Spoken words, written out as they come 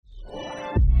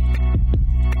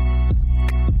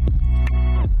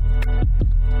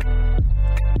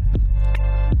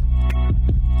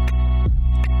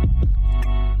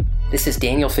This is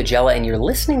Daniel Fagella, and you're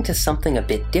listening to something a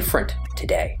bit different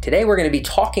today. Today, we're going to be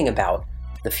talking about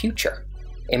the future.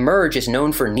 Emerge is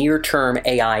known for near-term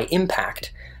AI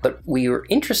impact, but we are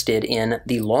interested in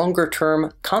the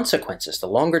longer-term consequences, the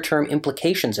longer-term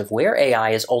implications of where AI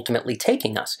is ultimately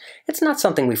taking us. It's not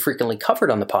something we frequently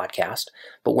covered on the podcast,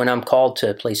 but when I'm called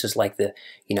to places like the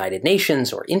United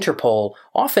Nations or Interpol,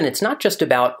 often it's not just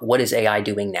about what is AI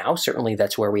doing now. Certainly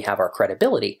that's where we have our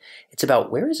credibility. It's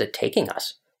about where is it taking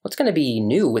us? What's going to be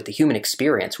new with the human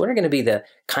experience? What are going to be the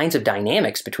kinds of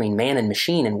dynamics between man and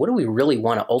machine? And what do we really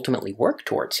want to ultimately work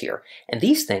towards here? And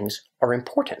these things are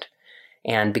important.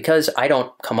 And because I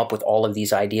don't come up with all of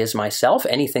these ideas myself,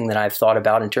 anything that I've thought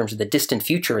about in terms of the distant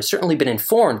future has certainly been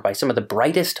informed by some of the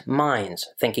brightest minds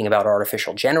thinking about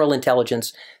artificial general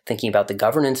intelligence, thinking about the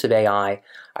governance of AI.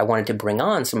 I wanted to bring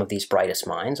on some of these brightest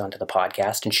minds onto the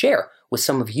podcast and share with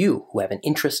some of you who have an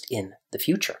interest in the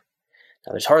future.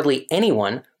 Now, there's hardly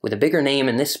anyone with a bigger name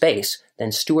in this space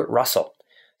than Stuart Russell.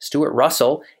 Stuart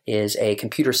Russell is a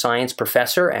computer science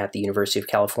professor at the University of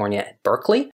California at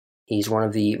Berkeley. He's one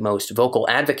of the most vocal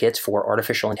advocates for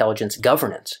artificial intelligence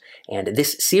governance. And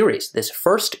this series, this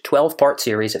first 12-part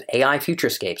series of AI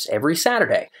Futurescapes every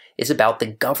Saturday, is about the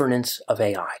governance of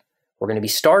AI. We're going to be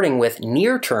starting with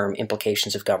near-term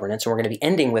implications of governance, and we're going to be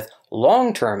ending with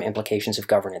long-term implications of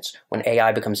governance when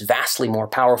AI becomes vastly more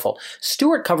powerful.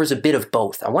 Stuart covers a bit of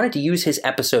both. I wanted to use his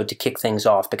episode to kick things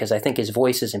off because I think his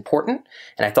voice is important,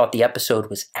 and I thought the episode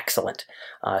was excellent.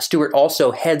 Stuart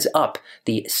also heads up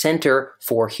the Center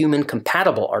for Human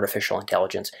Compatible Artificial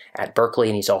Intelligence at Berkeley,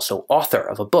 and he's also author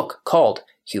of a book called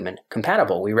Human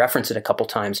Compatible. We reference it a couple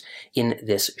times in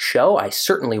this show. I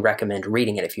certainly recommend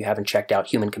reading it. If you haven't checked out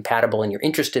Human Compatible and you're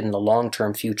interested in the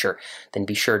long-term future, then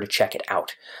be sure to check it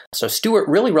out. So Stuart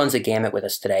really runs a gamut with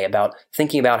us today about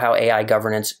thinking about how AI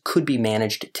governance could be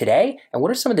managed today and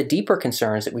what are some of the deeper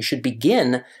concerns that we should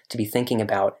begin to be thinking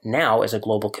about now as a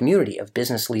global community of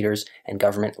business leaders and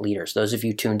government leaders. Those of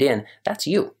you tuned in, that's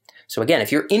you. So again,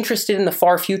 if you're interested in the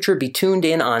far future, be tuned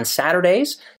in on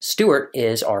Saturdays. Stuart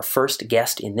is our first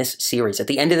guest in this series. At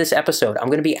the end of this episode, I'm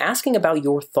going to be asking about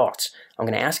your thoughts. I'm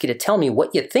going to ask you to tell me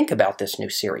what you think about this new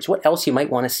series, what else you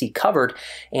might want to see covered,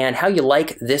 and how you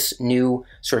like this new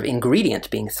sort of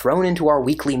ingredient being thrown into our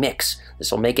weekly mix.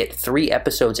 This will make it 3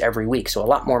 episodes every week, so a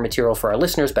lot more material for our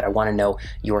listeners, but I want to know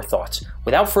your thoughts.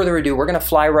 Without further ado, we're going to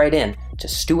fly right in to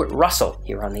Stuart Russell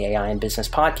here on the AI in Business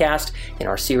podcast in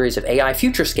our series of AI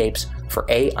Futurescapes for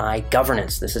AI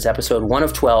governance. This is episode 1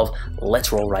 of 12.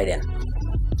 Let's roll right in.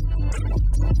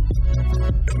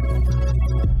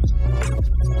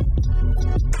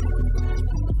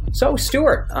 So,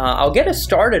 Stuart, I'll get us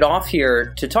started off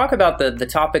here to talk about the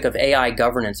topic of AI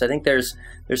governance. I think there's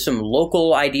some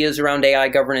local ideas around AI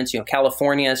governance.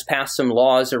 California has passed some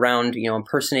laws around,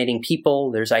 impersonating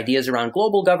people. There's ideas around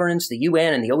global governance. The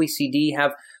UN and the OECD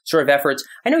have sort of efforts.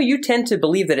 I know you tend to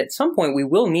believe that at some point we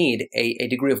will need a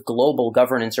degree of global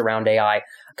governance around AI.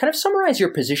 Kind of summarize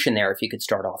your position there, if you could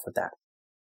start off with that.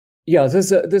 Yeah,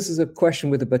 this is a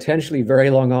question with a potentially very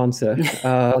long answer.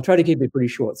 I'll try to keep it pretty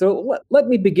short. So let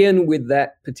me begin with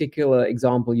that particular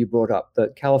example you brought up,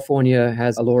 that California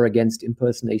has a law against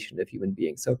impersonation of human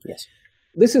beings. So yes,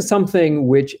 this is something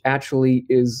which actually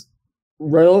is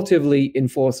relatively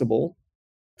enforceable,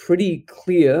 pretty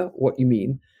clear what you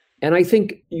mean. And I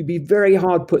think you'd be very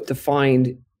hard put to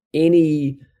find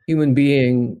any human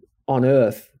being on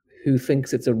Earth who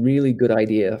thinks it's a really good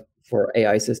idea for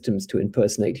AI systems to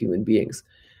impersonate human beings,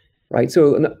 right?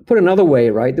 So put another way,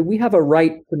 right, that we have a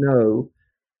right to know,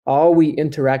 are we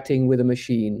interacting with a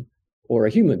machine or a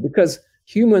human? Because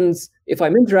humans, if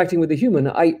I'm interacting with a human,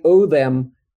 I owe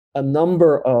them a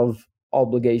number of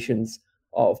obligations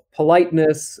of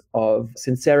politeness, of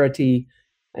sincerity,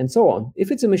 and so on.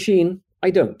 If it's a machine,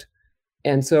 I don't.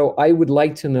 And so I would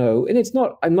like to know, and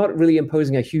I'm not really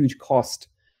imposing a huge cost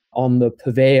on the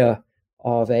purveyor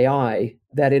of AI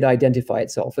that it identify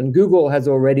itself. And Google has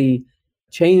already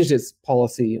changed its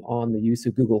policy on the use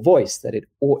of Google Voice, that it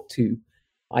ought to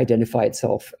identify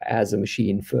itself as a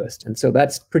machine first. And so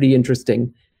that's pretty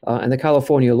interesting. And the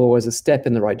California law is a step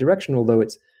in the right direction, although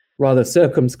it's rather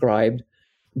circumscribed.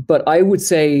 But I would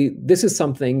say this is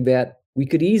something that we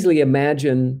could easily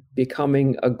imagine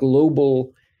becoming a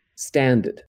global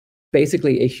standard.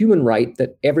 Basically a human right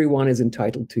that everyone is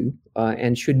entitled to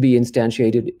and should be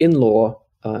instantiated in law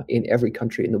in every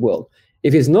country in the world.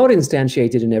 If it's not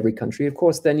instantiated in every country, of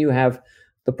course, then you have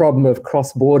the problem of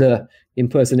cross-border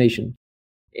impersonation.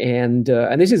 And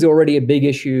this is already a big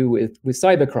issue with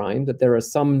cybercrime, that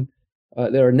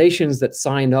there are nations that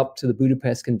sign up to the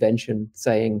Budapest Convention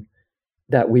saying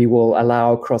that we will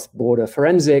allow cross-border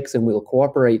forensics and we'll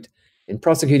cooperate in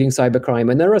prosecuting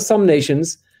cybercrime. And there are some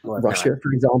nations, Well, Russia,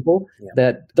 for example, Yeah.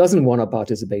 that doesn't want to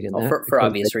participate in that. For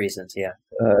obvious reasons, yeah.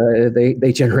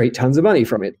 They generate tons of money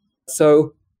from it.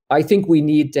 So I think we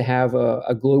need to have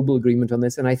a global agreement on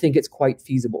this, and I think it's quite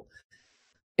feasible.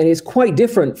 And it's quite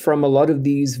different from a lot of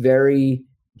these very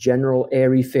general,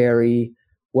 airy-fairy,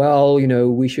 well,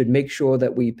 we should make sure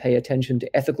that we pay attention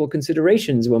to ethical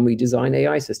considerations when we design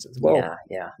AI systems. Well,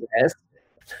 yes,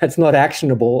 that's not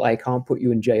actionable. I can't put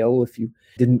you in jail if you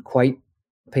didn't quite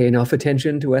pay enough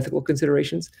attention to ethical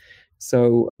considerations.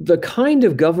 So the kind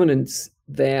of governance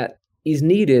that is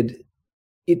needed,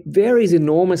 it varies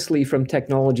enormously from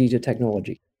technology to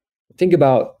technology. Think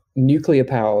about nuclear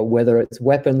power, whether it's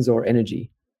weapons or energy.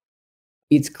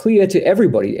 It's clear to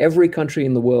everybody, every country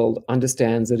in the world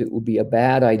understands that it will be a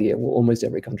bad idea, well, almost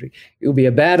every country, it will be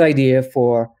a bad idea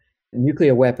for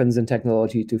nuclear weapons and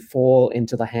technology to fall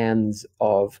into the hands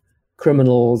of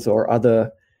criminals or other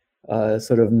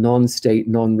sort of non-state,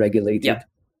 non-regulated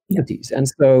entities. And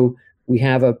so we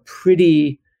have a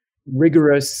pretty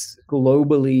rigorous,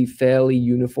 globally fairly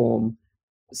uniform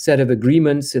set of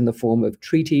agreements in the form of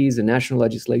treaties and national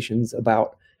legislations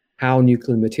about how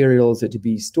nuclear materials are to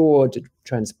be stored,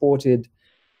 transported,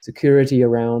 security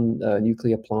around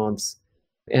nuclear plants,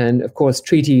 and of course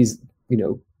treaties,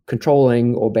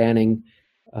 controlling or banning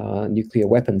nuclear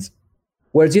weapons.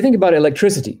 Whereas you think about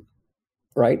electricity,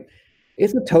 right?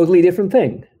 It's a totally different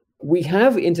thing. We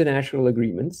have international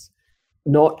agreements,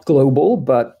 not global,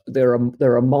 but there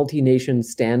are multi-nation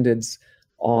standards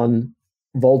on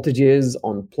voltages,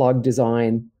 on plug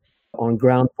design, on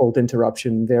ground fault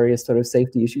interruption, various sort of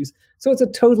safety issues. So it's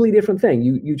a totally different thing.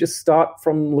 You just start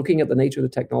from looking at the nature of the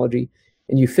technology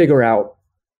and you figure out,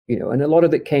 and a lot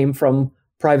of it came from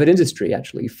private industry,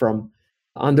 actually, from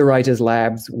underwriters'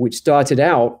 labs, which started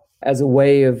out as a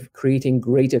way of creating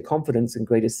greater confidence and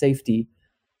greater safety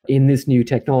in this new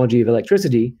technology of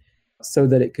electricity so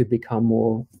that it could become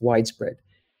more widespread.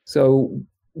 So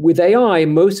with AI,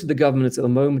 most of the governance at the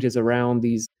moment is around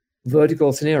these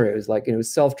vertical scenarios, like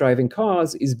self-driving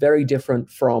cars is very different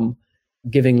from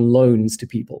giving loans to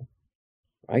people,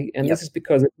 right? And this is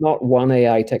because it's not one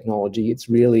AI technology, it's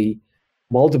really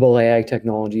multiple AI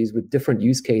technologies with different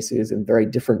use cases and very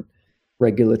different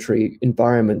regulatory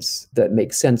environments that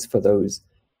make sense for those.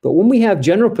 But when we have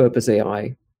general purpose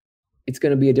AI, it's going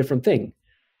to be a different thing.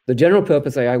 The general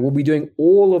purpose AI will be doing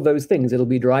all of those things. It'll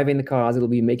be driving the cars, it'll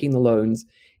be making the loans,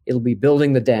 it'll be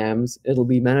building the dams, it'll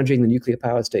be managing the nuclear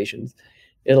power stations,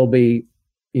 it'll be,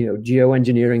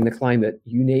 geoengineering the climate,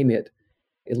 you name it,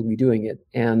 it'll be doing it.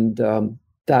 And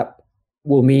that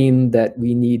will mean that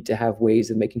we need to have ways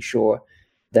of making sure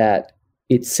that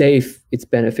it's safe, it's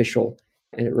beneficial,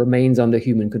 and it remains under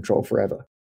human control forever.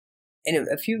 And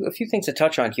a few things to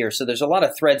touch on here. So there's a lot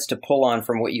of threads to pull on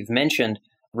from what you've mentioned.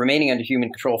 Remaining under human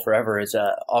control forever is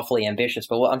awfully ambitious,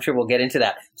 but I'm sure we'll get into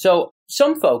that. So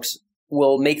some folks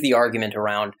will make the argument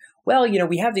around, well,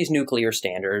 we have these nuclear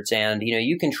standards and,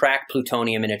 you can track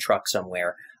plutonium in a truck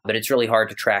somewhere, but it's really hard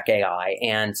to track AI.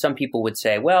 And some people would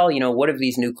say, well, what have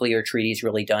these nuclear treaties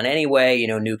really done anyway?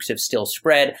 Nukes have still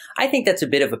spread. I think that's a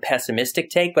bit of a pessimistic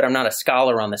take, but I'm not a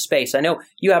scholar on the space. I know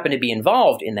you happen to be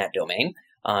involved in that domain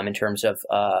in terms of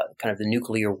kind of the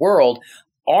nuclear world.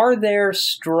 Are there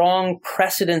strong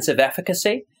precedents of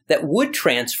efficacy that would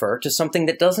transfer to something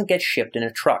that doesn't get shipped in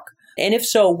a truck? And if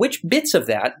so, which bits of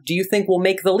that do you think will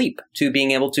make the leap to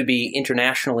being able to be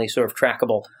internationally sort of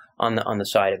trackable on the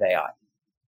side of AI?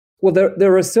 Well,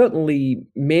 there are certainly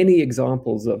many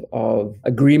examples of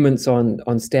agreements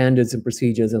on standards and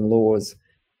procedures and laws.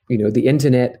 The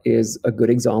internet is a good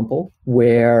example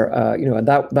where,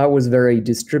 that was very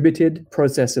distributed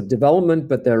process of development,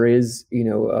 but there is,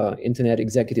 Internet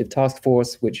Executive Task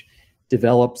Force, which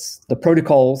develops the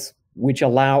protocols which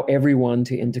allow everyone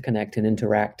to interconnect and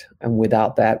interact. And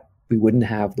without that, we wouldn't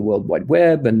have the World Wide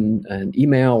Web and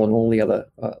email and all the other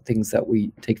things that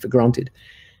we take for granted.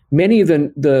 Many of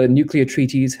the nuclear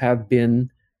treaties have been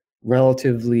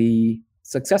relatively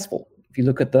successful. If you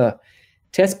look at the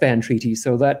Test Ban Treaty,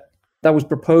 so that was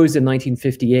proposed in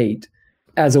 1958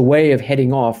 as a way of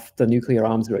heading off the nuclear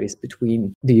arms race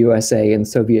between the USA and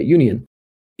Soviet Union.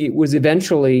 It was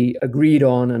eventually agreed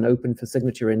on and opened for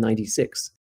signature in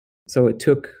 96. So it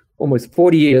took almost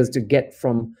 40 years to get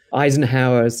from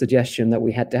Eisenhower's suggestion that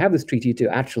we had to have this treaty to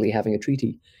actually having a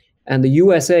treaty. And the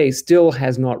USA still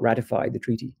has not ratified the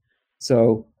treaty.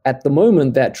 So at the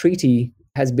moment, that treaty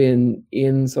has been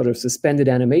in sort of suspended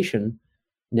animation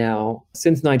now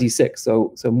since 96,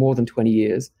 so more than 20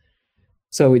 years.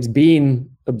 So it's been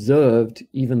observed,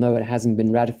 even though it hasn't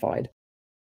been ratified.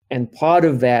 And part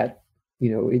of that,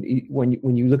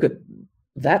 when you look at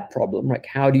that problem, like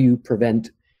how do you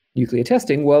prevent nuclear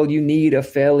testing? Well, you need a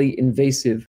fairly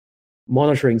invasive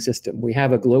monitoring system. We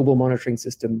have a global monitoring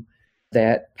system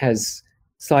that has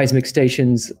seismic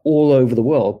stations all over the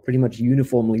world, pretty much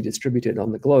uniformly distributed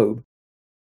on the globe,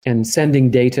 and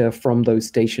sending data from those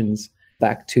stations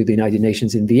back to the United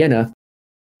Nations in Vienna.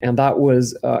 And that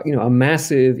was a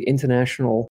massive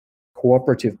international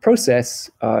cooperative process.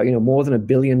 More than $1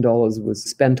 billion was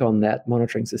spent on that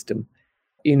monitoring system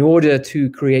in order to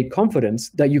create confidence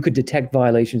that you could detect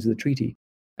violations of the treaty.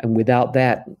 And without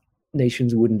that,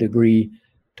 nations wouldn't agree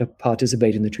to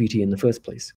participate in the treaty in the first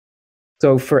place.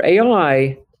 So for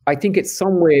AI, I think it's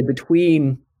somewhere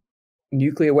between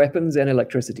nuclear weapons and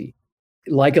electricity.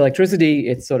 Like electricity,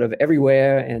 it's sort of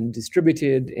everywhere and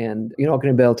distributed, and you're not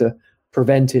going to be able to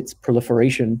prevent its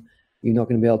proliferation. You're not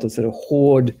going to be able to sort of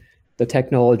hoard the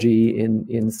technology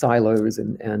in silos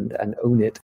and own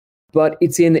it. But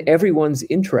it's in everyone's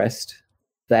interest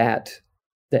that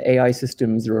the AI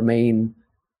systems remain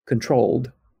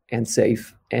controlled and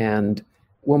safe. And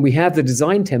when we have the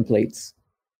design templates,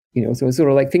 so it's sort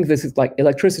of like, think this is like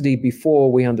electricity before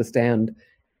we understand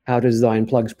how to design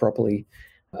plugs properly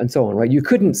and so on, right? You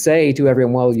couldn't say to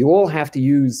everyone, well, you all have to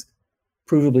use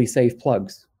provably safe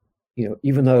plugs,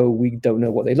 even though we don't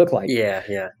know what they look like.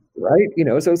 Yeah. Right?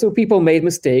 So people made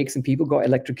mistakes and people got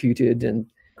electrocuted, and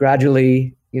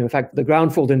gradually, in fact, the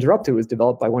ground fault interrupter was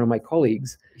developed by one of my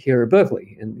colleagues here at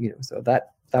Berkeley. And, so that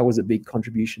was a big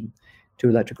contribution to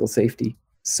electrical safety.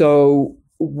 So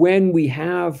when we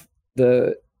have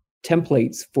the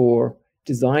templates for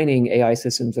designing AI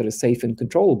systems that are safe and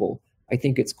controllable, I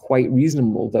think it's quite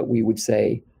reasonable that we would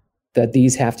say that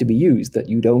these have to be used, that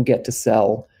you don't get to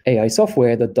sell AI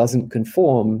software that doesn't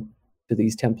conform to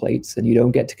these templates, and you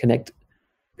don't get to connect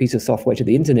a piece of software to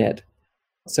the internet.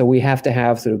 So we have to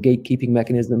have sort of gatekeeping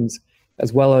mechanisms,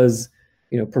 as well as,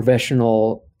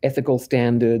 professional ethical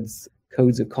standards,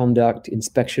 codes of conduct,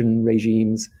 inspection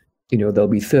regimes. There'll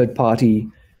be third-party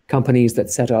companies that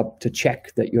set up to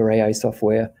check that your AI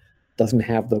software doesn't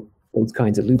have those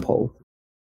kinds of loopholes.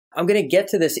 I'm going to get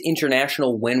to this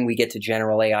international when we get to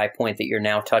general AI point that you're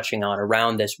now touching on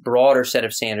around this broader set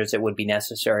of standards that would be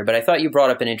necessary. But I thought you brought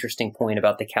up an interesting point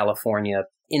about the California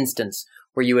instance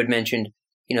where you had mentioned,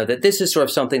 that this is sort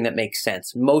of something that makes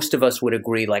sense. Most of us would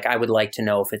agree, like, I would like to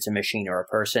know if it's a machine or a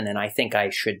person, and I think I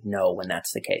should know when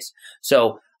that's the case.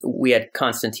 So we had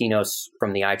Konstantinos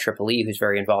from the IEEE, who's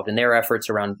very involved in their efforts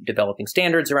around developing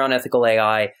standards around ethical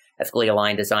AI, ethically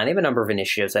aligned design. They have a number of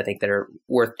initiatives, I think, that are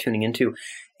worth tuning into.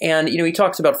 And, he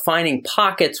talks about finding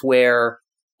pockets where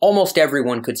almost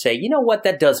everyone could say, what,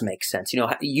 that does make sense.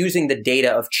 Using the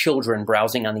data of children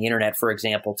browsing on the internet, for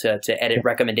example, to edit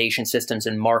recommendation systems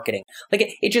and marketing.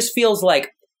 Like, it just feels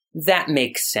like that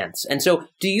makes sense. And so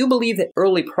do you believe that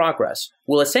early progress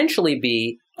will essentially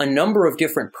be a number of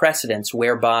different precedents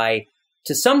whereby,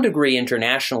 to some degree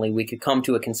internationally, we could come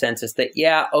to a consensus that,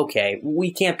 yeah, okay,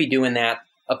 we can't be doing that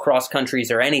across countries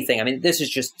or anything. I mean, this is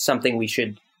just something we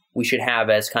should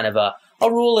have as kind of a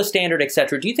rule, a standard, et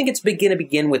cetera. Do you think it's going to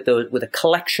begin with a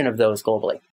collection of those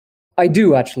globally? I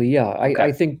do, actually, yeah. Okay.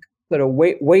 I think that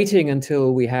waiting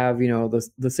until we have,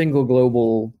 the single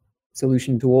global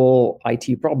solution to all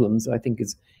IT problems, I think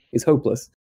is hopeless.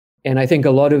 And I think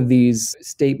a lot of these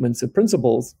statements of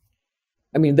principles,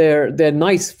 I mean, they're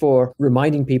nice for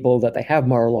reminding people that they have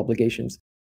moral obligations.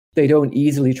 They don't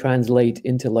easily translate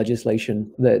into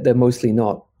legislation. They're mostly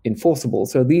not enforceable.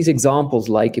 So these examples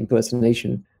like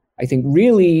impersonation, I think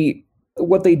really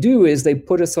what they do is they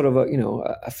put a sort of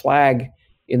a flag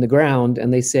in the ground,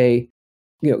 and they say,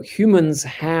 humans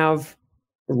have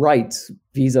rights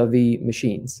vis-a-vis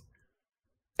machines.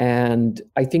 And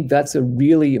I think that's a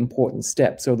really important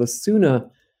step. So the sooner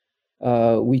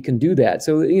we can do that.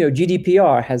 So,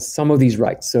 GDPR has some of these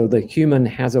rights. So the human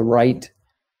has a right,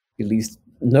 at least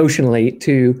notionally,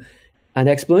 to an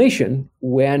explanation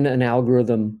when an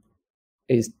algorithm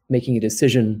is making a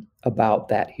decision about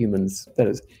that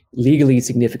is legally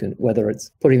significant, whether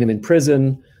it's putting them in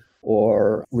prison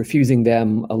or refusing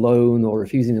them a loan or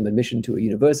refusing them admission to a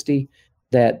university,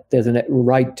 that there's a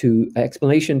right to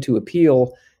explanation, to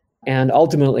appeal, and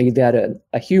ultimately that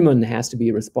a human has to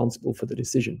be responsible for the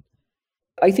decision.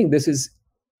 I think this is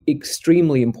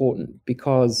extremely important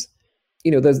because,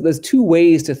 there's two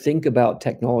ways to think about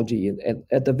technology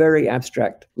at the very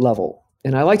abstract level.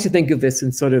 And I like to think of this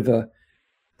in sort of a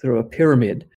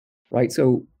pyramid, right?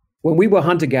 So when we were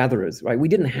hunter-gatherers, right, we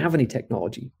didn't have any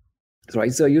technology,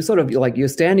 right? So you're sort of you're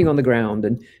standing on the ground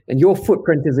and your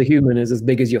footprint as a human is as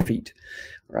big as your feet,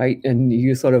 right? And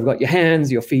you sort of got your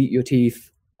hands, your feet, your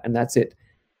teeth, and that's it,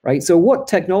 right? So what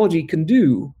technology can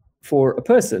do for a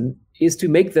person is to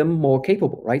make them more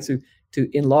capable, right? So to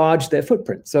enlarge their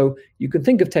footprint. So you can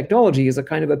think of technology as a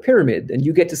kind of a pyramid, and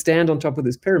you get to stand on top of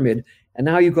this pyramid, and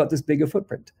now you've got this bigger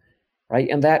footprint, right?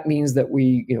 And that means that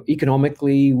we,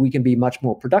 economically, we can be much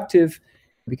more productive.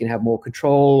 We can have more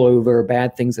control over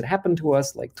bad things that happen to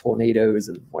us, like tornadoes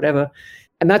and whatever.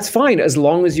 And that's fine as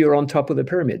long as you're on top of the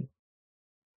pyramid.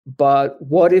 But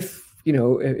what if,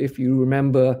 if you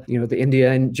remember, the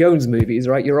Indiana Jones movies,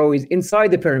 right? You're always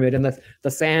inside the pyramid and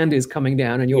the sand is coming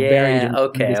down and you're buried in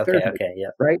this pyramid,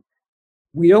 right?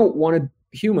 We don't want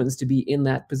humans to be in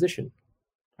that position,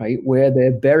 right? Where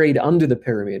they're buried under the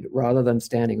pyramid rather than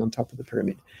standing on top of the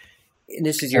pyramid. And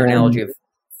this is your analogy of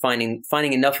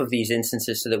finding enough of these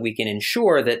instances so that we can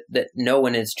ensure that no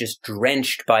one is just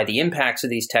drenched by the impacts of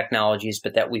these technologies,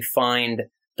 but that we find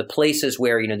the places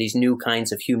where, these new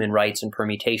kinds of human rights and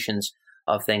permutations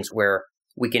of things where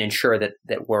we can ensure that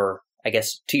we're, I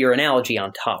guess, to your analogy,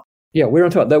 on top. Yeah, we're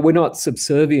on top, that we're not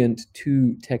subservient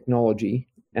to technology,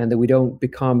 and that we don't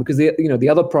become, because the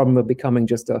other problem of becoming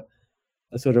just a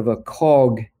sort of a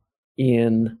cog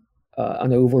in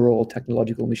an overall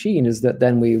technological machine is that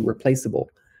then we're replaceable.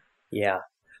 Yeah.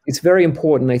 It's very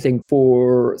important, I think,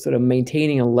 for sort of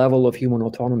maintaining a level of human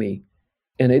autonomy.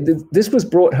 And this was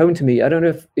brought home to me. I don't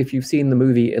know if you've seen the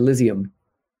movie Elysium.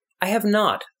 I have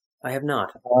not.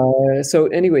 So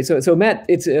anyway, so Matt,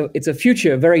 it's a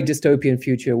future, very dystopian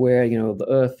future where, the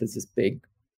Earth is this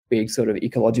big sort of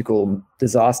ecological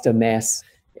disaster mess.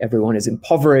 Everyone is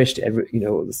impoverished.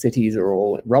 The cities are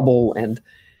all in rubble, and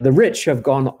the rich have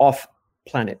gone off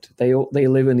planet. They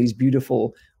live in these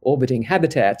beautiful orbiting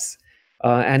habitats,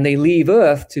 and they leave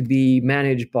Earth to be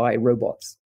managed by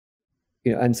robots.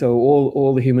 And so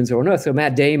all the humans are on Earth. So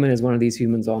Matt Damon is one of these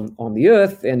humans on the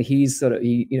Earth, and he's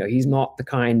he's not the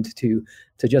kind to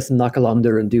just knuckle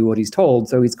under and do what he's told.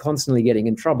 So he's constantly getting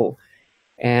in trouble.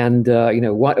 And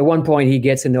at one point he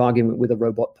gets in an argument with a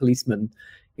robot policeman,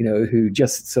 who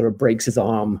just sort of breaks his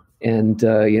arm, and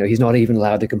he's not even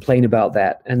allowed to complain about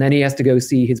that. And then he has to go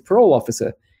see his parole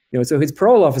officer. So his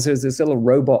parole officer is this little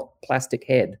robot plastic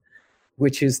head,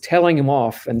 which is telling him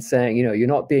off and saying, you're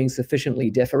not being sufficiently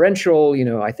deferential.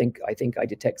 I think I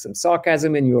detect some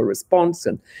sarcasm in your response,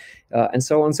 and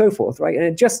so on and so forth, right? And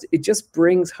it just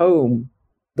brings home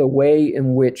the way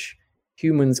in which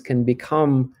humans can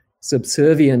become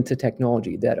subservient to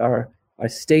technology, that our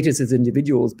status as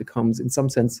individuals becomes, in some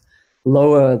sense,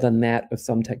 lower than that of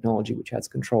some technology which has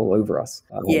control over us.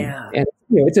 And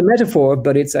it's a metaphor,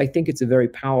 but I think it's a very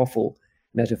powerful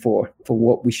metaphor for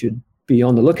what we should be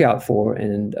on the lookout for,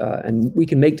 and we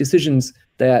can make decisions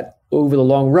that over the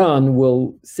long run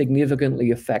will significantly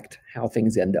affect how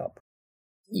things end up.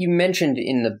 You mentioned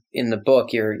in the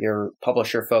book, your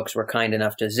publisher folks were kind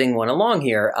enough to zing one along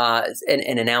here,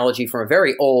 an analogy from a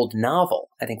very old novel,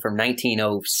 I think from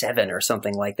 1907 or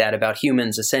something like that, about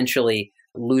humans essentially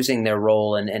losing their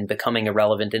role and becoming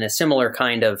irrelevant in a similar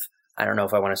kind of, I don't know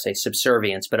if I want to say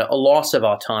subservience, but a loss of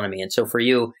autonomy. And so for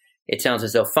you, it sounds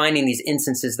as though finding these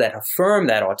instances that affirm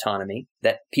that autonomy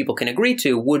that people can agree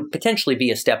to would potentially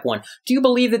be a step one. Do you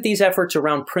believe that these efforts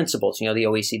around principles, the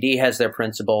OECD has their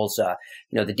principles, the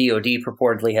DoD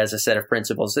purportedly has a set of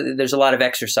principles. There's a lot of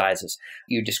exercises.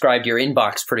 You described your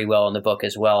inbox pretty well in the book,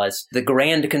 as well as the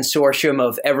grand consortium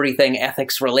of everything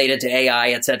ethics related to AI,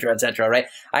 et cetera, right?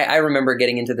 I remember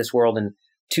getting into this world in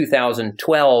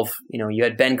 2012. You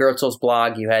had Ben Goertzel's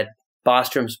blog, you had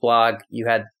Bostrom's blog, you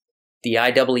had the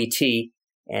IEET,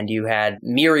 and you had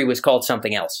MIRI was called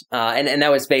something else. And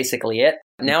that was basically it.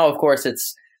 Now, of course,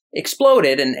 it's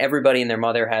exploded and everybody and their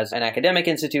mother has an academic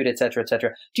institute, et cetera, et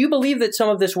cetera. Do you believe that some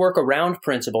of this work around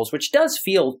principles, which does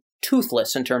feel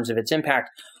toothless in terms of its impact,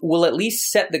 will at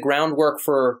least set the groundwork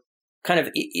for kind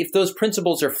of, if those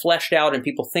principles are fleshed out and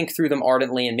people think through them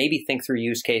ardently and maybe think through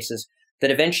use cases, that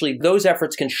eventually those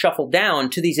efforts can shuffle down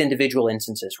to these individual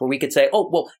instances where we could say, oh,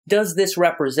 well, does this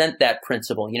represent that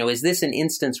principle? Is this an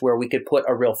instance where we could put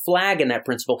a real flag in that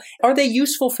principle? Are they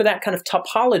useful for that kind of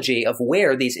topology of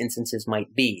where these instances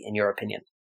might be, in your opinion?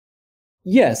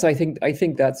 Yes, I think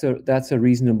that's a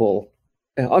reasonable,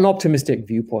 an optimistic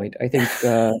viewpoint. I think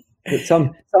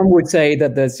some would say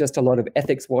that there's just a lot of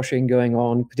ethics washing going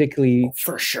on, particularly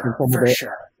for sure,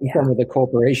 some of the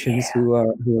corporations who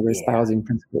are espousing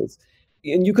principles.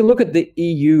 And you can look at the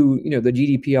EU, the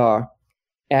GDPR,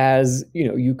 as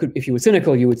you could, if you were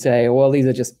cynical, you would say, well, these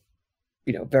are just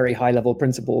very high level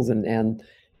principles, and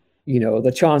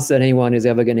the chance that anyone is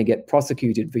ever going to get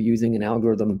prosecuted for using an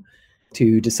algorithm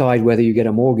to decide whether you get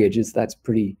a mortgage that's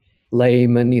pretty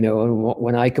lame. And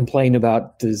when I complain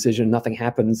about the decision, nothing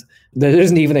happens. There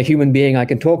isn't even a human being I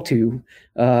can talk to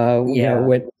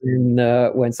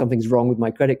when something's wrong with my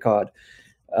credit card.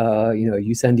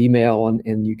 You send email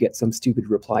and you get some stupid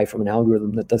reply from an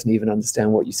algorithm that doesn't even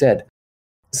understand what you said.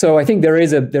 So I think there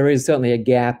is certainly a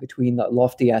gap between the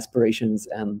lofty aspirations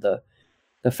and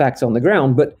the facts on the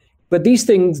ground. But these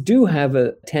things do have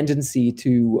a tendency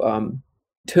to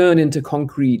turn into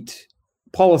concrete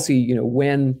policy.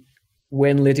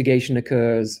 When litigation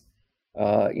occurs,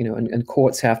 and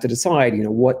courts have to decide.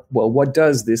 What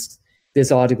does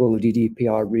this article of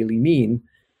GDPR really mean?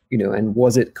 And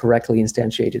was it correctly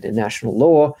instantiated in national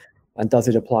law, and does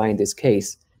it apply in this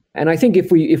case? And I think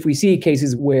if we see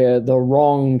cases where the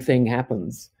wrong thing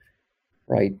happens,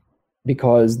 right,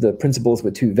 because the principles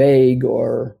were too vague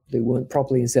or they weren't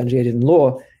properly instantiated in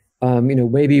law,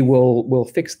 maybe we'll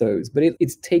fix those. But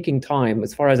it's taking time.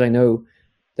 As far as I know,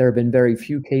 there have been very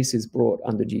few cases brought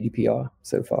under GDPR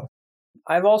so far.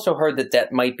 I've also heard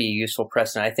that might be a useful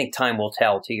precedent. I think time will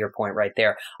tell, to your point right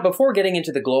there. Before getting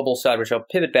into the global side, which I'll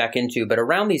pivot back into, but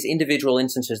around these individual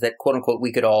instances that, quote unquote,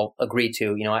 we could all agree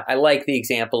to, I like the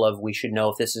example of we should know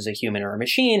if this is a human or a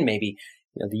machine, maybe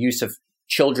the use of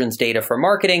children's data for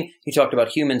marketing. You talked about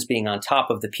humans being on top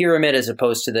of the pyramid as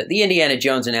opposed to the Indiana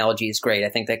Jones analogy is great. I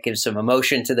think that gives some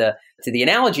emotion to the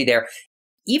analogy there.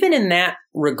 Even in that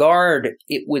regard,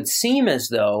 it would seem as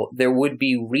though there would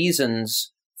be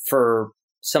reasons for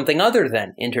something other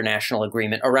than international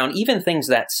agreement around even things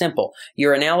that simple.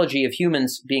 Your analogy of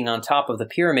humans being on top of the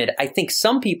pyramid, I think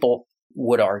some people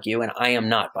would argue, and I am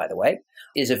not, by the way,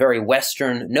 is a very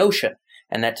Western notion.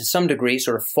 And that to some degree,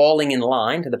 sort of falling in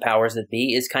line to the powers that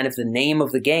be is kind of the name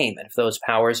of the game. And if those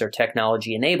powers are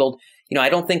technology enabled, I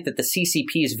don't think that the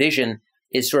CCP's vision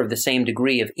is sort of the same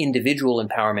degree of individual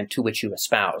empowerment to which you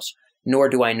espouse. Nor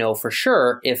do I know for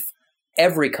sure if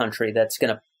every country that's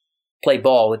going to play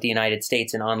ball with the United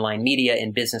States in online media,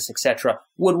 in business, etc.,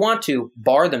 would want to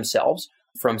bar themselves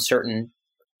from certain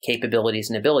capabilities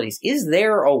and abilities. Is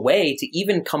there a way to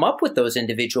even come up with those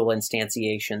individual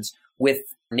instantiations with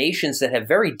nations that have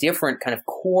very different kind of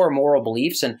core moral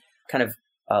beliefs and kind of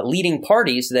leading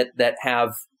parties that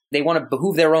they want to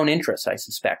behoove their own interests, I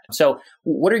suspect. So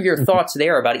what are your thoughts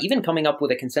there about even coming up with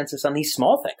a consensus on these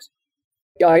small things?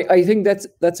 Yeah, I think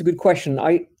that's a good question.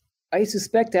 I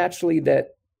suspect actually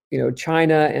that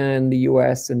China and the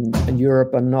US and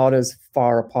Europe are not as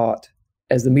far apart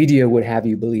as the media would have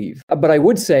you believe. But I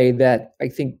would say that I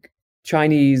think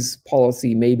Chinese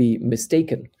policy may be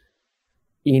mistaken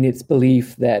in its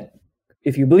belief that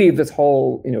if you believe this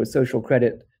whole, social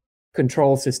credit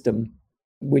control system,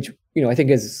 which, I think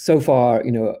is so far,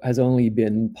 has only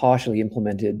been partially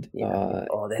implemented. Yeah.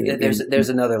 There's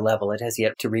another level. It has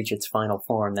yet to reach its final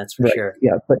form. That's for sure.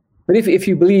 Yeah. But if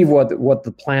you believe what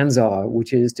the plans are,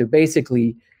 which is to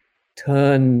basically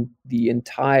turn the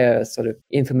entire sort of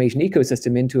information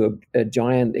ecosystem into a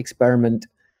giant experiment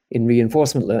in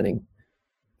reinforcement learning,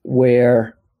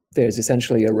 where there's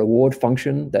essentially a reward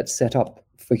function that's set up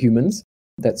for humans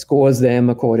that scores them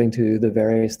according to the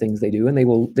various things they do, and they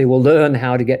will learn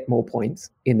how to get more points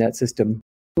in that system.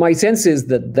 My sense is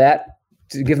that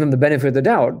to give them the benefit of the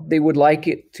doubt, they would like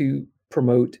it to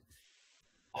promote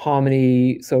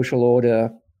harmony, social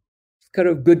order, kind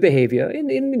of good behavior. In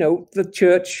the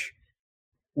church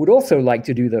would also like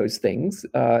to do those things,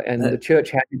 and the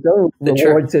church had to go.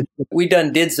 We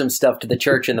done did some stuff to the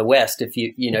church in the West. If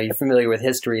you're familiar with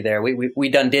history there, we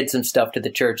done did some stuff to the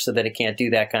church so that it can't do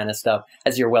that kind of stuff,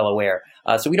 as you're well aware.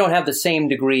 So we don't have the same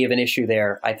degree of an issue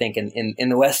there, I think, in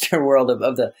the Western world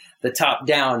of the top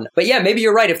down. But yeah, maybe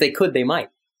you're right. If they could, they might.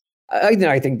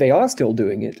 I think they are still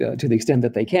doing it to the extent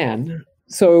that they can.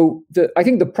 So I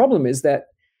think the problem is that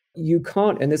you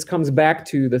can't, and this comes back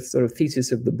to the sort of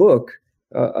thesis of the book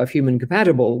of Human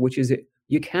Compatible, which is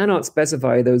you cannot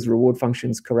specify those reward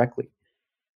functions correctly,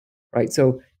 right?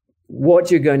 So what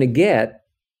you're going to get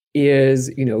is,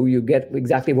 you get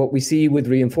exactly what we see with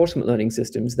reinforcement learning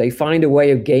systems. They find a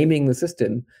way of gaming the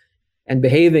system and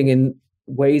behaving in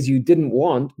ways you didn't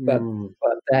want, but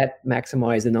that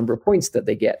maximize the number of points that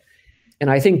they get. And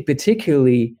I think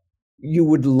particularly you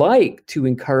would like to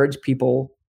encourage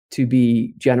people to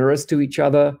be generous to each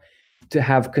other, to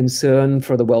have concern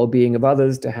for the well-being of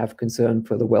others, to have concern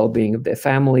for the well-being of their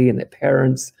family and their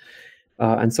parents,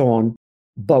 and so on.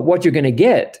 But what you're going to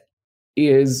get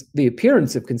is the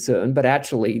appearance of concern, but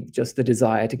actually just the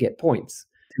desire to get points.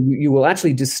 You will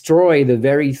actually destroy the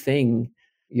very thing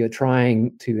you're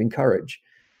trying to encourage.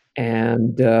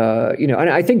 And, and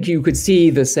I think you could see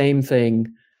the same thing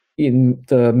in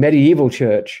the medieval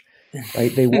church,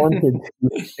 right? They wanted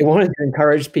to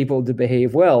encourage people to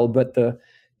behave well, but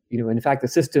in fact, the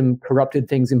system corrupted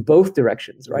things in both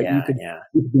directions, right? Yeah,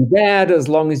 you could be bad as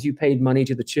long as you paid money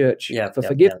to the church for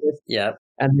forgiveness. Yeah.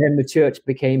 And then the church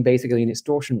became basically an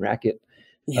extortion racket.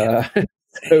 Yeah.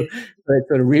 So it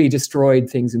sort of really destroyed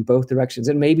things in both directions.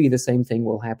 And maybe the same thing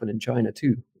will happen in China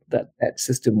too. That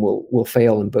system will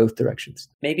fail in both directions.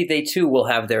 Maybe they too will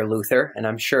have their Luther, and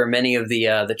I'm sure many of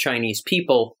the Chinese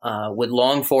people would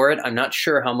long for it. I'm not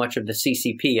sure how much of the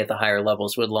CCP at the higher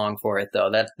levels would long for it,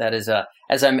 though. That is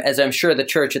as I'm sure the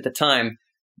church at the time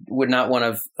would not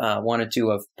wanted to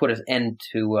have put an end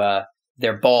to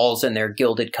their balls and their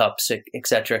gilded cups, et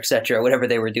cetera, whatever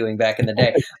they were doing back in the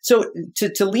day. So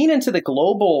to lean into the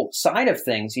global side of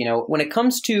things, when it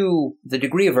comes to the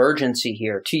degree of urgency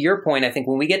here, to your point, I think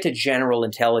when we get to general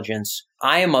intelligence,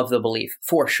 I am of the belief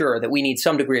for sure that we need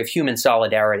some degree of human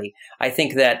solidarity. I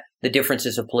think that the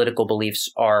differences of political beliefs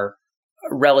are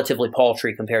relatively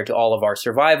paltry compared to all of our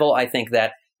survival. I think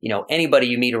that anybody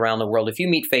you meet around the world, if you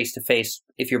meet face to face,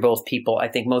 if you're both people, I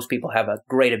think most people have a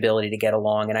great ability to get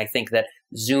along. And I think that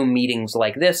Zoom meetings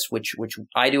like this, which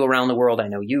I do around the world, I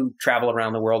know you travel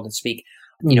around the world and speak,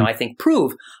 I think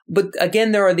prove. But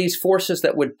again, there are these forces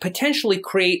that would potentially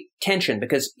create tension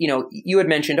because, you had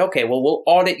mentioned, okay, well, we'll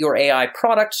audit your AI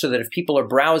product so that if people are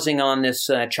browsing on this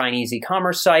Chinese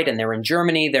e-commerce site and they're in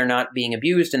Germany, they're not being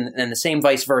abused. And the same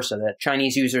vice versa, that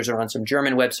Chinese users are on some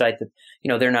German website that,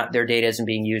 their data isn't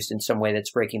being used in some way that's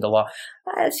breaking the law.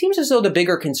 It seems as though the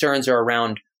bigger concerns are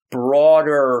around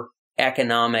broader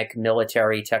economic,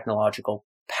 military, technological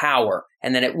power,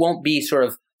 and then it won't be sort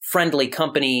of friendly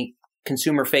company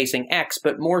consumer-facing X,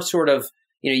 but more sort of,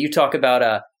 you talk about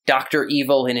a Dr.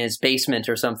 Evil in his basement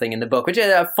or something in the book, which is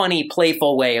a funny,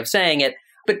 playful way of saying it.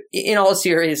 But in all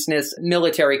seriousness,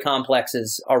 military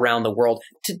complexes around the world,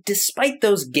 despite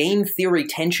those game theory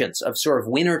tensions of sort of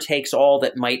winner takes all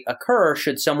that might occur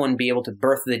should someone be able to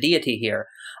birth the deity here,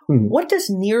 what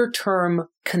does near-term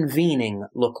convening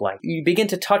look like? You begin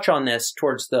to touch on this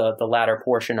towards the latter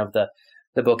portion of the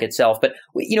book itself. But,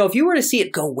 if you were to see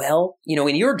it go well,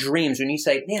 in your dreams, when you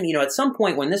say, man, at some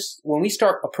point when we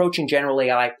start approaching general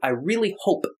AI, I really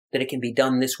hope that it can be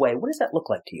done this way. What does that look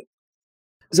like to you?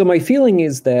 So my feeling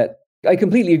is that I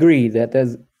completely agree that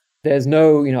there's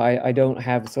no, I don't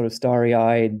have sort of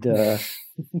starry-eyed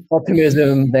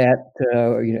optimism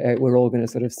that, we're all going to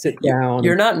sort of sit down.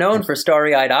 You're not known for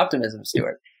starry-eyed optimism,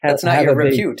 Stuart. That's not your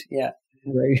repute. Yeah.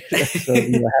 Right. So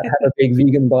have a big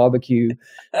vegan barbecue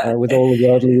with all the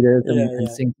world leaders and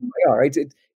sing. All right.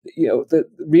 The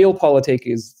real politic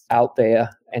is out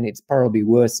there, and it's probably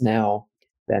worse now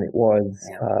than it was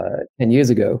 10 years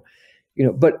ago.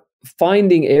 But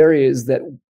finding areas that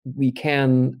we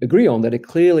can agree on that are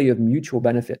clearly of mutual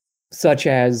benefit, such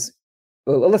as,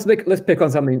 well, let's pick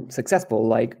on something successful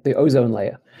like the ozone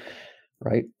layer,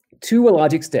 right? To a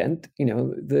large extent,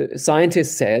 the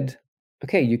scientists said,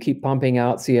 okay, you keep pumping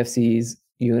out CFCs,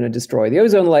 you're going to destroy the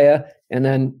ozone layer, and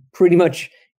then pretty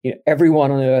much everyone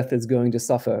on Earth is going to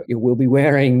suffer. We'll be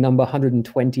wearing number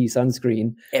 120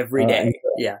 sunscreen every day.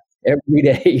 Every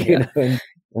day,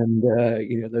 and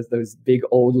those big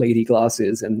old lady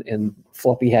glasses and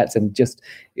floppy hats, and just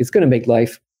it's going to make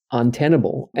life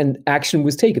untenable. And action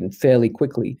was taken fairly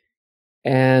quickly.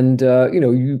 And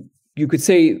you could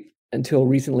say until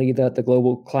recently that the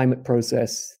global climate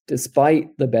process,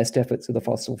 despite the best efforts of the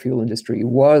fossil fuel industry,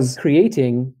 was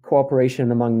creating cooperation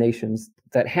among nations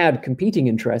that had competing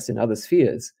interests in other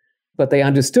spheres. But they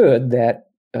understood that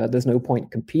there's no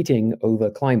point competing over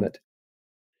climate.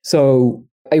 So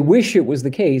I wish it was the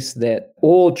case that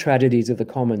all tragedies of the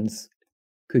commons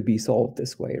could be solved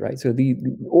this way, right? So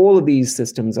all of these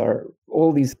systems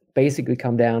basically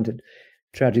come down to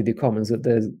tragedy of the commons, that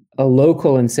there's a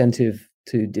local incentive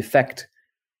to defect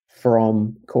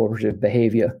from cooperative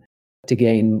behavior to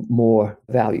gain more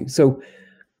value. So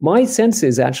my sense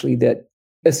is actually that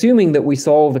assuming that we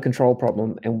solve the control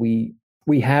problem and we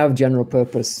have general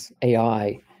purpose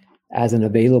AI as an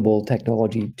available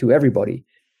technology to everybody,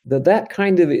 that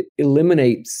kind of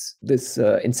eliminates this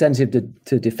incentive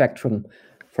to defect from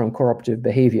cooperative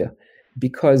behavior,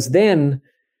 because then,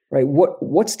 right,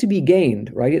 what's to be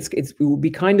gained, right? It will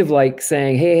be kind of like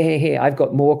saying, hey, I've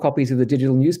got more copies of the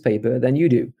digital newspaper than you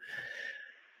do.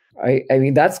 I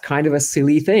mean, that's kind of a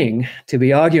silly thing to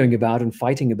be arguing about and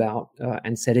fighting about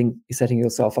and setting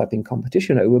yourself up in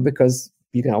competition over, because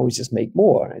you can always just make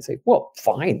more. And I say, well,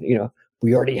 fine,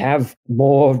 we already have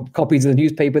more copies of the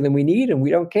newspaper than we need, and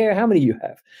we don't care how many you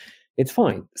have. It's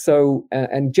fine. So,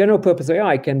 and general purpose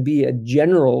AI can be a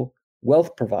general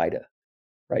wealth provider,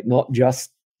 right? Not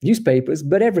just newspapers,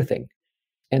 but everything.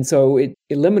 And so it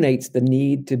eliminates the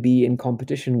need to be in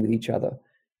competition with each other,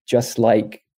 just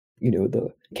like, the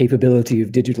capability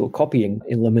of digital copying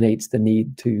eliminates the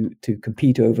need to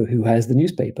compete over who has the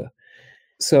newspaper.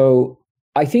 So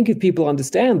I think if people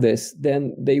understand this,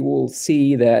 then they will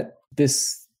see that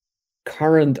this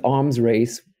current arms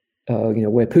race,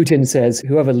 where Putin says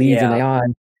whoever leads in AI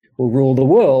will rule the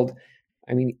world.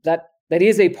 I mean, that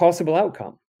is a possible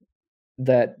outcome,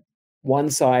 that one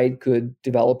side could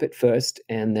develop it first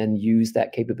and then use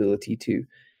that capability to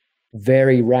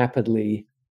very rapidly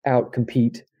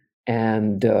outcompete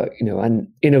and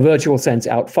in a virtual sense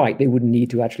outfight. They wouldn't need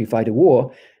to actually fight a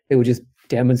war. They would just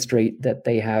demonstrate that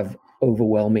they have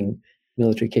overwhelming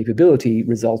military capability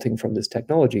resulting from this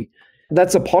technology.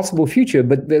 That's a possible future,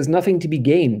 but there's nothing to be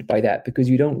gained by that because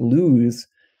you don't lose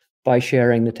by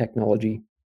sharing the technology.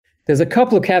 There's a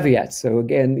couple of caveats. So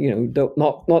again,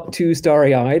 not too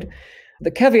starry-eyed.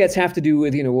 The caveats have to do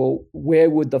with, where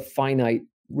would the finite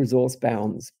resource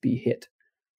bounds be hit,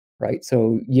 right?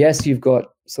 So yes, you've got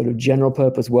sort of general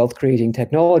purpose wealth creating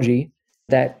technology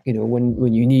that,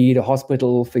 when you need a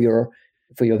hospital for your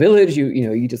village,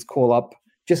 you just call up.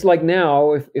 Just like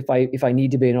now, if I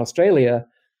need to be in Australia,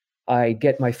 I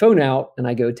get my phone out and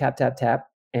I go tap, tap, tap,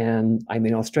 and I'm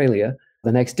in Australia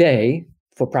the next day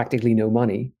for practically no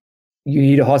money. You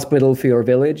need a hospital for your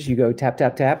village, you go tap,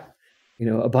 tap, tap.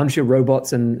 A bunch of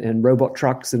robots and robot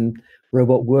trucks and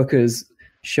robot workers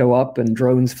show up and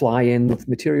drones fly in with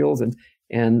materials and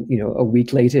a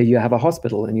week later you have a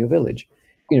hospital in your village.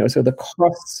 So the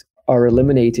costs are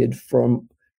eliminated from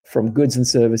goods and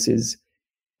services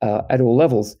at all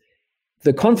levels.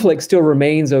 The conflict still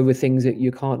remains over things that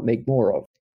you can't make more of,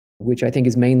 which I think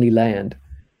is mainly land.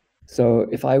 So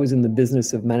if I was in the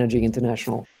business of managing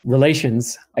international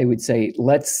relations, I would say,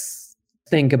 let's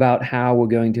think about how we're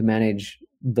going to manage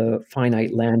the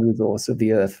finite land resource of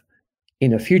the Earth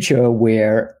in a future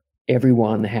where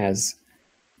everyone has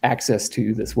access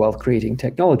to this wealth-creating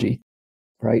technology,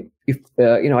 right? If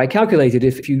I calculated,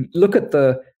 if you look at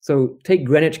take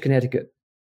Greenwich, Connecticut,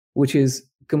 which is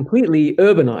completely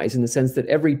urbanized in the sense that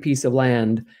every piece of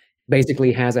land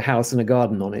basically has a house and a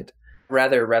garden on it.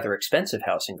 Rather expensive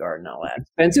house and garden, I'll add.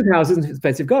 Expensive houses and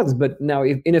expensive gardens. But now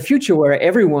in a future where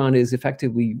everyone is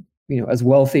effectively, as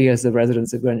wealthy as the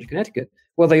residents of Greenwich, Connecticut,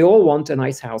 well, they all want a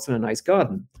nice house and a nice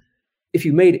garden. If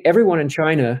you made everyone in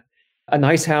China a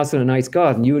nice house and a nice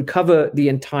garden, you would cover the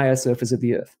entire surface of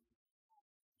the Earth.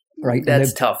 Right?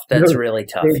 That's tough. That's really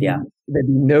tough. Yeah. There'd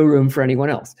be no room for anyone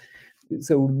else.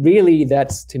 So really,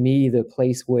 that's to me the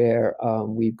place where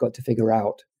we've got to figure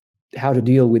out how to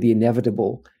deal with the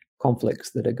inevitable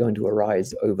conflicts that are going to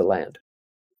arise over land.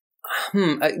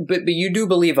 But you do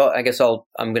believe, I guess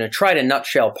I'm going to try to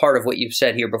nutshell part of what you've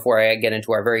said here before I get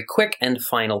into our very quick and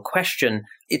final question.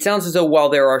 It sounds as though while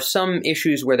there are some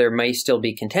issues where there may still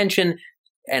be contention,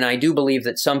 and I do believe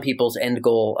that some people's end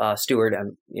goal, Stuart,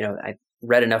 I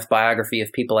read enough biography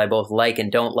of people I both like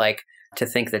and don't like to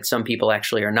think that some people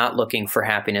actually are not looking for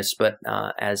happiness, but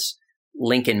as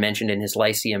Lincoln mentioned in his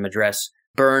Lyceum address,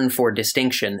 burn for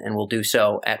distinction and will do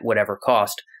so at whatever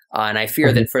cost. And I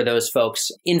fear that for those folks,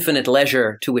 infinite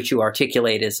leisure to which you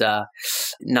articulate is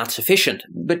not sufficient.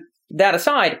 But that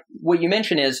aside, what you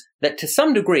mention is that to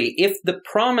some degree, if the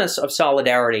promise of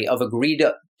solidarity, of agreed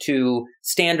to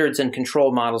standards and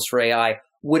control models for AI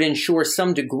would ensure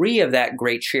some degree of that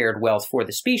great shared wealth for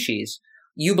the species,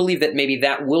 you believe that maybe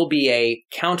that will be a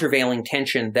countervailing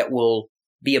tension that will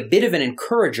be a bit of an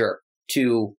encourager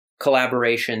to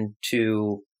collaboration,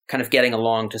 to kind of getting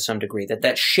along to some degree,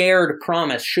 that shared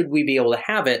promise, should we be able to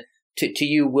have it, to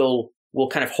you will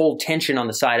kind of hold tension on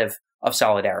the side of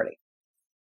solidarity.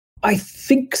 I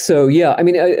think so. Yeah. I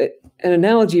mean, an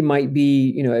analogy might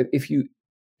be, if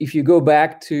you go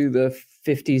back to the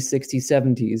 50s, 60s,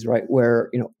 70s, right,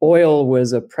 where, oil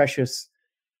was a precious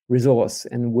resource,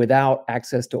 and without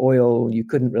access to oil, you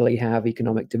couldn't really have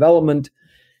economic development,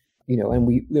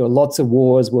 and lots of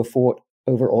wars were fought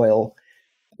over oil.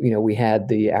 We had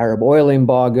the Arab oil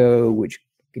embargo, which,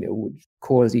 would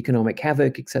cause economic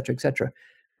havoc, et cetera,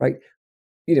 right?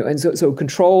 And so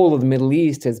control of the Middle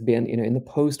East has been, in the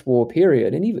post-war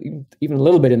period, and even a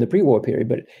little bit in the pre-war period,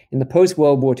 but in the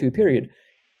post-World War II period,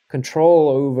 control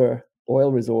over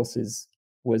oil resources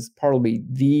was probably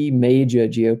the major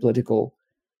geopolitical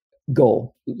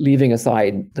goal, leaving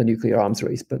aside the nuclear arms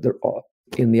race. But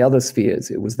in the other spheres,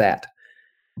 it was that.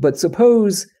 But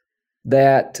suppose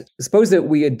that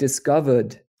we had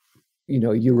discovered,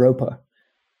 Europa,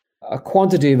 a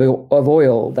quantity of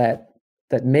oil that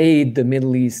made the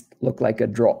Middle East look like a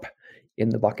drop in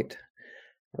the bucket,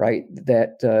 right?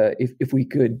 That if we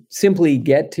could simply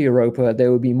get to Europa,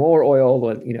 there would be more oil,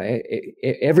 and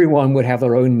everyone would have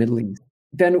their own Middle East.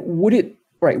 Then would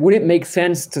it make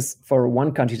sense for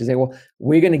one country to say, well,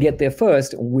 we're going to get there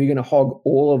first, and we're going to hog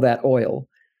all of that oil,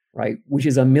 right? Which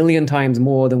is 1 million times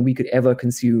more than we could ever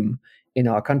consume in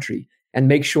our country, and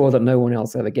make sure that no one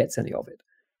else ever gets any of it.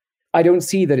 I don't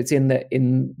see that it's in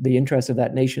the interest of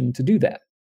that nation to do that,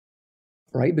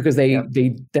 right? Because they're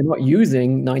not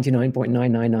using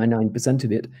 99.9999%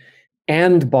 of it,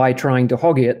 and by trying to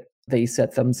hog it, they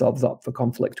set themselves up for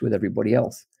conflict with everybody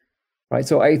else, right?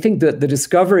 So I think that the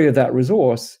discovery of that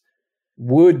resource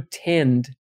would tend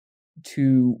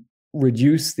to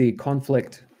reduce the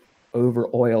conflict over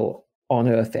oil on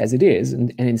Earth as it is,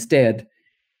 and instead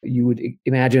you would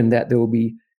imagine that there will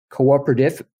be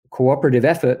cooperative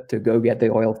effort to go get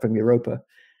the oil from Europa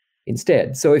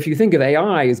instead. So if you think of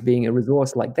AI as being a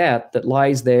resource like that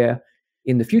lies there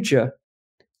in the future,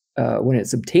 when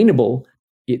it's obtainable,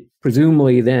 it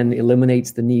presumably then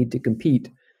eliminates the need to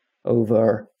compete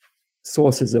over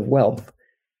sources of wealth.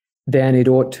 Then it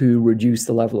ought to reduce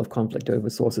the level of conflict over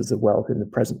sources of wealth in the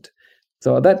present.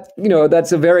 So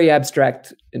that's a very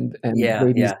abstract and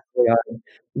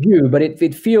view, but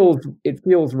it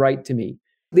feels right to me.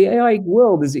 The AI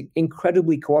world is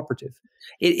incredibly cooperative.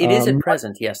 It is at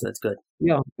present. Yes, that's good.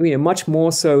 Yeah, I mean, much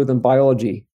more so than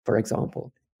biology, for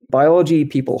example. Biology,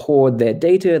 people hoard their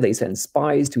data. They send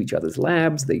spies to each other's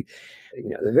labs. They're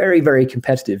very, very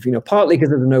competitive. Partly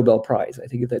because of the Nobel Prize. I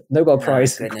think that Nobel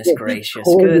Prize. Goodness gracious!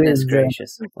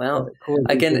 Well,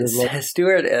 again,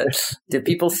 Stuart, do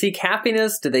people seek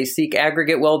happiness? Do they seek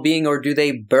aggregate well-being, or do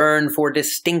they burn for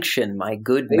distinction? My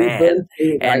good man.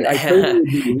 That's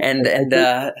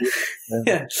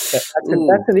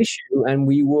an issue, and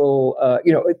we will.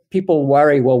 People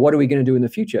worry. Well, what are we going to do in the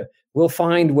future? We'll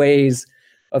find ways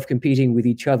of competing with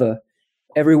each other.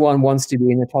 Everyone wants to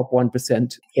be in the top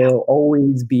 1%. There'll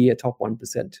always be a top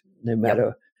 1%, no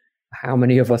matter how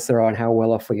many of us there are and how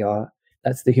well off we are.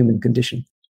 That's the human condition.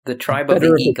 The tribe of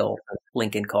the eagle,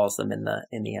 Lincoln calls them in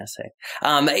the essay.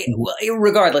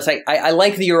 Regardless, I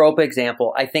like the Europa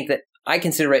example. I think that I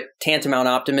consider it tantamount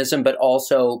optimism, but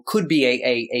also could be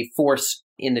a force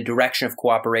in the direction of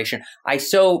cooperation. I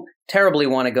so terribly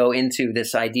want to go into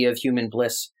this idea of human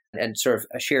bliss and sort of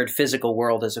a shared physical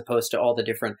world as opposed to all the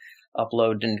different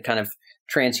upload and kind of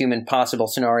transhuman possible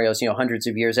scenarios, hundreds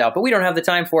of years out. But we don't have the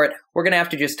time for it. We're going to have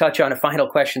to just touch on a final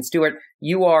question. Stuart,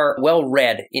 you are well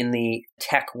read in the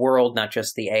tech world, not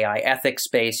just the AI ethics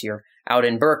space. You're out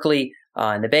in Berkeley,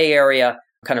 in the Bay Area,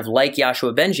 kind of like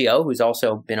Yoshua Bengio, who's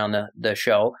also been on the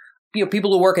show.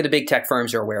 People who work at the big tech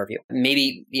firms are aware of you.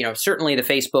 Maybe, certainly the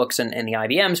Facebooks and the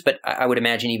IBMs, but I would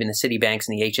imagine even the Citibanks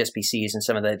and the HSBCs and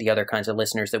some of the other kinds of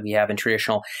listeners that we have in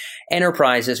traditional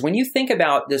enterprises. When you think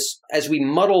about this, as we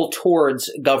muddle towards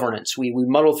governance, we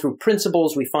muddle through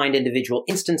principles, we find individual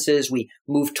instances, we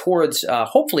move towards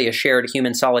hopefully a shared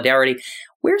human solidarity.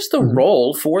 Where's the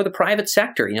role for the private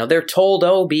sector? They're told,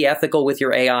 be ethical with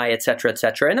your AI, et cetera, et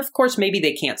cetera. And of course, maybe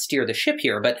they can't steer the ship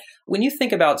here. But when you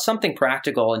think about something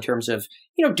practical in terms of,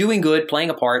 doing good, playing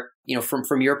a part,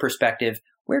 from your perspective,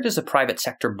 where does the private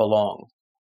sector belong?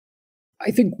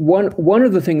 I think one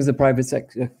of the things the private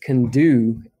sector can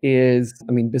do is,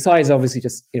 besides obviously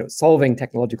just, solving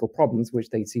technological problems, which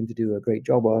they seem to do a great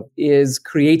job of, is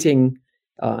creating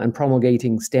and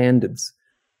promulgating standards.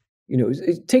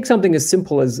 Take something as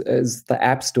simple as the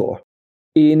App Store.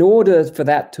 In order for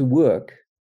that to work,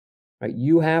 right,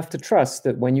 you have to trust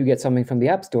that when you get something from the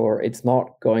App Store, it's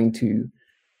not going to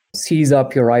seize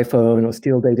up your iPhone or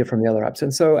steal data from the other apps.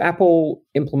 And so Apple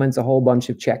implements a whole bunch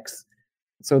of checks.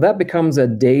 So that becomes a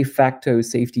de facto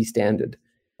safety standard.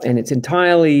 And it's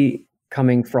entirely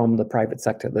coming from the private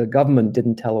sector. The government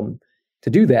didn't tell them to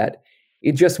do that.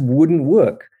 It just wouldn't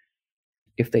work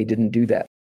if they didn't do that.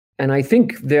 And I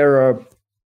think there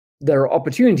are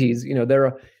opportunities.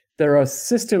 There are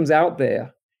systems out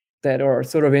there that are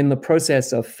sort of in the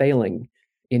process of failing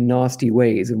in nasty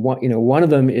ways. And one of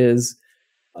them is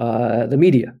the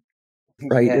media,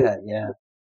 right? Yeah.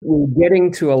 We're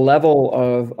getting to a level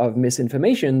of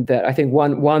misinformation that I think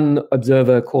one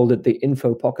observer called it the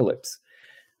infopocalypse,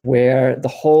 where the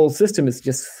whole system is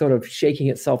just sort of shaking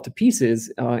itself to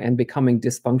pieces and becoming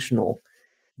dysfunctional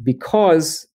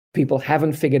because people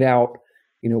haven't figured out,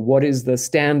 what is the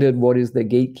standard, what is the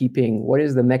gatekeeping, what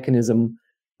is the mechanism,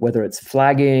 whether it's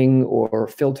flagging or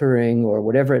filtering or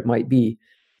whatever it might be.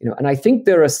 And I think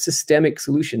there are systemic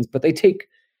solutions, but they take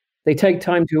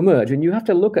time to emerge. And you have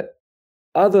to look at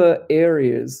other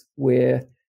areas where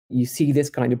you see this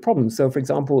kind of problem. So, for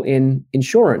example, in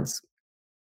insurance,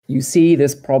 you see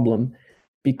this problem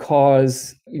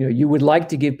because you would like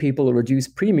to give people a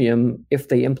reduced premium if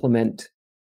they implement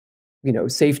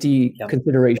safety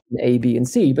consideration A, B, and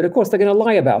C. But of course, they're going to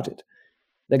lie about it.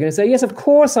 They're going to say, yes, of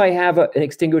course I have an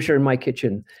extinguisher in my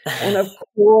kitchen. And of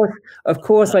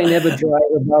course I never drive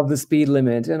above the speed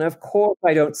limit. And of course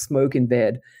I don't smoke in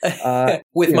bed.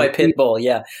 With my pit bull,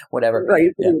 whatever.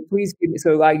 Right. Yeah. Please give me,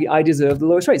 so I deserve the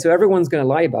lowest rate. So everyone's going to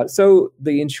lie about it. So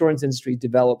the insurance industry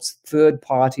develops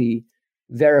third-party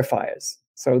verifiers.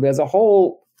 So there's a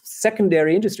whole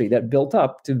secondary industry that built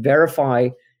up to verify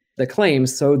the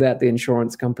claims so that the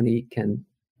insurance company can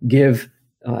give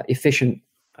efficient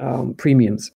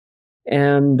premiums.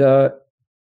 And,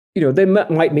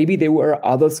 maybe there were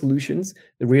other solutions.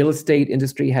 The real estate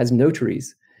industry has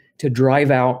notaries to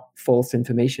drive out false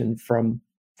information from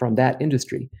that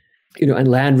industry, and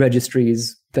land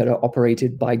registries that are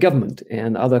operated by government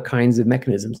and other kinds of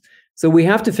mechanisms. So we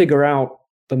have to figure out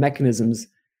the mechanisms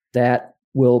that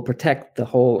will protect the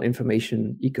whole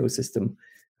information ecosystem.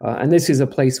 And this is a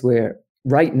place where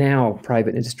right now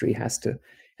private industry has to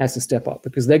step up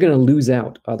because they're going to lose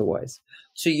out otherwise.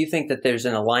 So you think that there's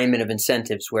an alignment of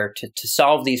incentives where to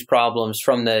solve these problems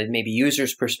from the maybe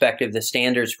user's perspective, the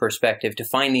standards perspective, to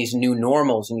find these new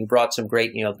normals, and you brought some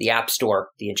great, the App Store,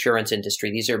 the insurance industry,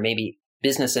 these are maybe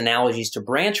business analogies to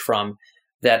branch from,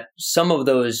 that some of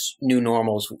those new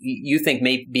normals you think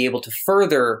may be able to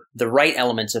further the right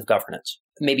elements of governance,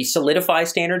 maybe solidify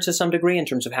standards to some degree in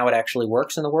terms of how it actually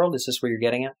works in the world? Is this where you're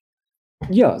getting at?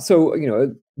 Yeah. So,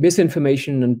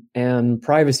 misinformation and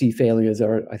privacy failures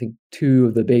are, I think, two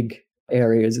of the big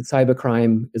areas.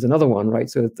 Cybercrime is another one, right?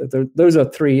 So those are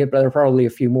three, but there are probably a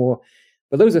few more.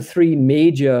 But those are three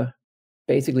major,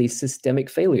 basically systemic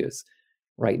failures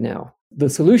right now. The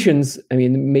solutions,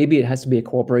 maybe it has to be a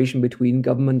cooperation between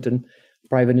government and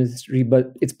private industry,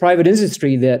 but it's private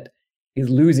industry that is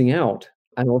losing out,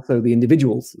 and also the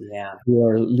individuals who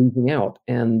are losing out.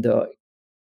 And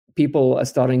people are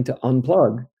starting to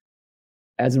unplug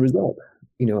as a result,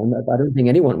 and I don't think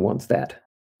anyone wants that.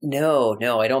 No,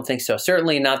 I don't think so.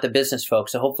 Certainly not the business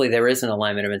folks. So hopefully there is an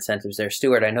alignment of incentives there.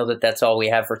 Stuart, I know that that's all we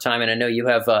have for time. And I know you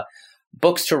have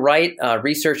books to write,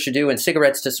 research to do, and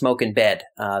cigarettes to smoke in bed.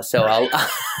 So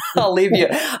I'll leave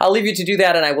you to do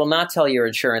that. And I will not tell your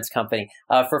insurance company.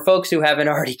 For folks who haven't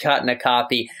already gotten a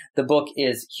copy, the book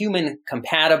is Human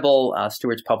Compatible.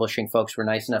 Stuart's publishing folks were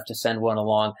nice enough to send one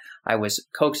along. I was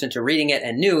coaxed into reading it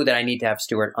and knew that I need to have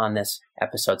Stuart on this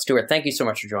episode. Stuart, thank you so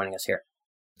much for joining us here.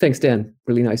 Thanks, Dan.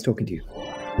 Really nice talking to you.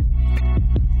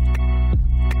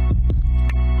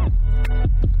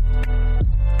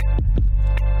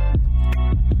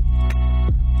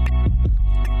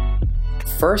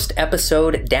 First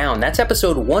episode down. That's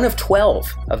episode 1 of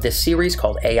 12 of this series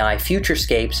called AI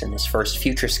Futurescapes. And this first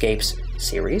Futurescapes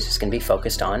series is going to be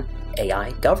focused on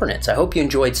AI governance. I hope you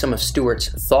enjoyed some of Stuart's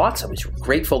thoughts. I was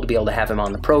grateful to be able to have him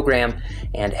on the program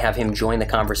and have him join the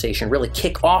conversation, really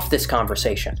kick off this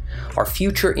conversation. Our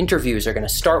future interviews are going to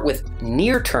start with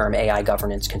near-term AI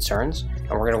governance concerns,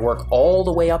 and we're going to work all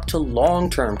the way up to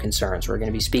long-term concerns. We're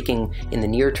going to be speaking in the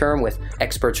near term with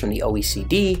experts from the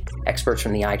OECD, experts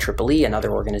from the IEEE and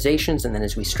other organizations, and then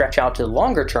as we stretch out to the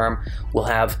longer term, we'll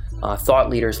have thought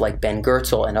leaders like Ben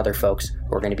Goertzel and other folks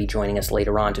who are going to be joining us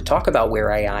later on to talk about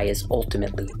where AI is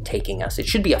ultimately taking us. It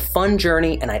should be a fun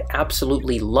journey, and I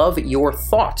absolutely love your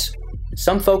thoughts.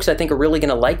 Some folks, I think, are really going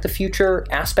to like the future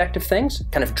aspect of things,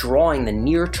 kind of drawing the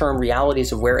near-term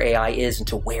realities of where AI is and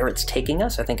to where it's taking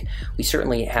us. I think we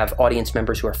certainly have audience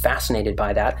members who are fascinated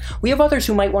by that. We have others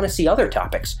who might want to see other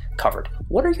topics covered.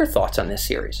 What are your thoughts on this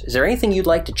series? Is there anything you'd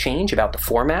like to change about the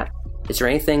format? Is there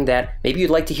anything that maybe you'd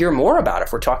like to hear more about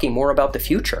if we're talking more about the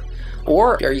future?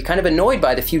 Or are you kind of annoyed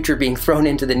by the future being thrown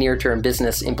into the near-term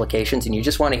business implications and you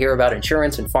just want to hear about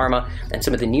insurance and pharma and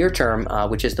some of the near-term,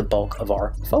 which is the bulk of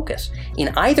our focus?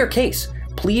 In either case,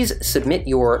 please submit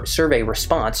your survey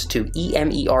response to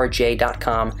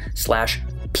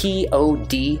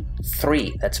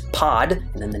emerj.com/POD3. That's pod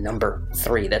and then the number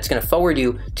 3. That's going to forward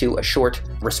you to a short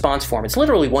response form. It's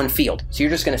literally one field. So you're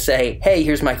just going to say, hey,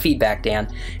 here's my feedback, Dan.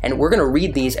 And we're going to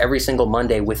read these every single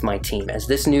Monday with my team. As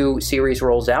this new series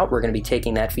rolls out, we're going to be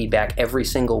taking that feedback every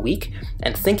single week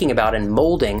and thinking about and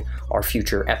molding our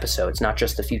future episodes, not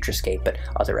just the Futurescape, but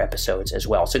other episodes as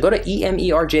well. So go to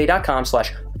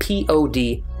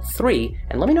emerj.com/POD3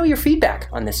 and let me know your feedback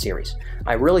on this series.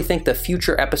 I really think the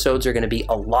future episodes are going to be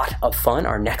a lot of fun.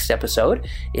 Our next episode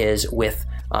is with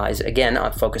is, again,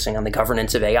 focusing on the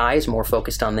governance of AI, is more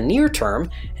focused on the near term,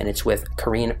 and it's with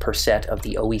Karine Persett of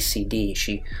the OECD.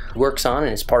 She works on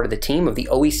and is part of the team of the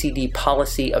OECD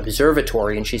Policy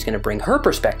Observatory, and she's going to bring her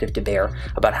perspective to bear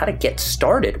about how to get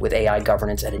started with AI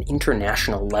governance at an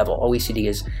international level. OECD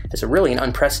has a really an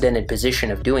unprecedented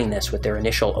position of doing this with their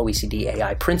initial OECD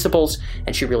AI principles,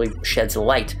 and she really sheds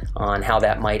light on how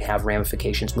that might have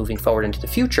ramifications moving forward into the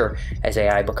future as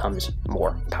AI becomes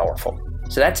more powerful.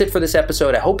 So that's it for this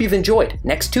episode. I hope you've enjoyed.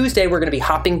 Next Tuesday, we're going to be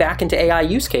hopping back into AI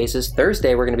use cases.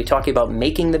 Thursday, we're going to be talking about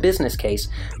making the business case.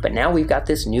 But now we've got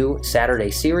this new Saturday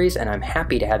series, and I'm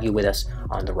happy to have you with us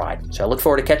on the ride. So I look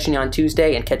forward to catching you on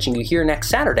Tuesday and catching you here next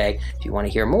Saturday if you want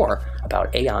to hear more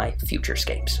about AI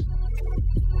Futurescapes.